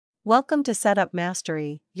Welcome to Setup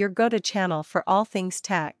Mastery, your go-to channel for all things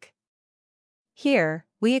tech. Here,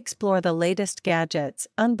 we explore the latest gadgets,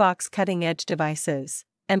 unbox cutting-edge devices,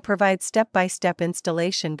 and provide step-by-step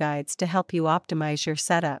installation guides to help you optimize your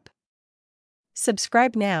setup.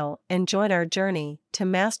 Subscribe now and join our journey to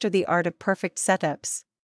master the art of perfect setups.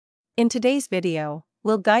 In today's video,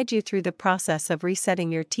 we'll guide you through the process of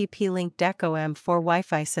resetting your TP-Link Deco M4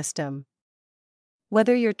 Wi-Fi system.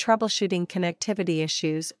 Whether you're troubleshooting connectivity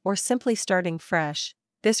issues or simply starting fresh,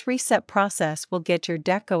 this reset process will get your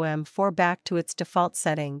Deco M4 back to its default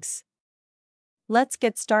settings. Let's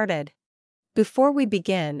get started. Before we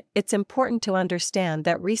begin, it's important to understand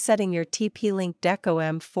that resetting your TP-Link Deco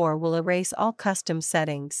M4 will erase all custom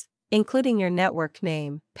settings, including your network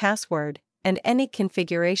name, password, and any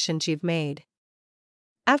configurations you've made.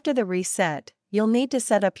 After the reset, you'll need to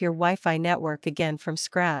set up your Wi-Fi network again from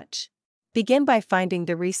scratch. Begin by finding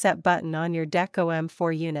the Reset button on your Deco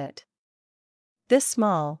M4 unit. This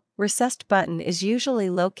small, recessed button is usually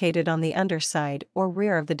located on the underside or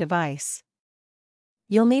rear of the device.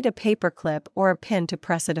 You'll need a paperclip or a pin to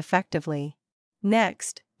press it effectively.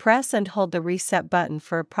 Next, press and hold the Reset button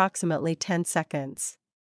for approximately 10 seconds.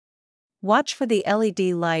 Watch for the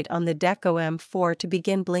LED light on the Deco M4 to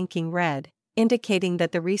begin blinking red, indicating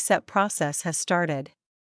that the reset process has started.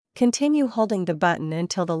 Continue holding the button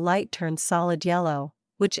until the light turns solid yellow,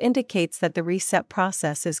 which indicates that the reset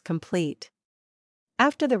process is complete.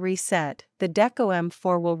 After the reset, the Deco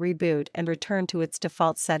M4 will reboot and return to its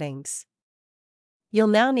default settings. You'll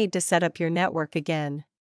now need to set up your network again.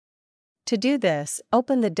 To do this,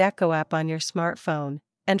 open the Deco app on your smartphone,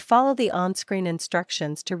 and follow the on-screen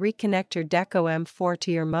instructions to reconnect your Deco M4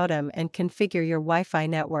 to your modem and configure your Wi-Fi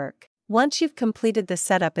network. Once you've completed the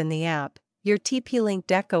setup in the app, your TP-Link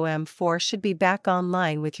Deco M4 should be back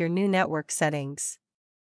online with your new network settings.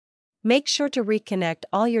 Make sure to reconnect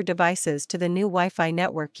all your devices to the new Wi-Fi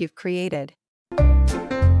network you've created.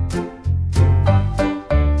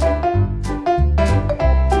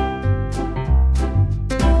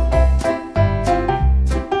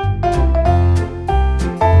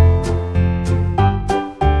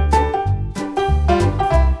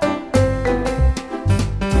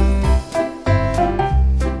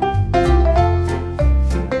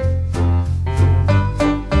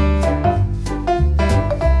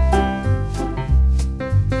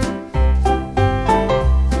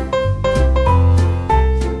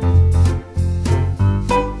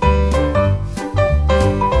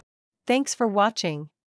 Thanks for watching.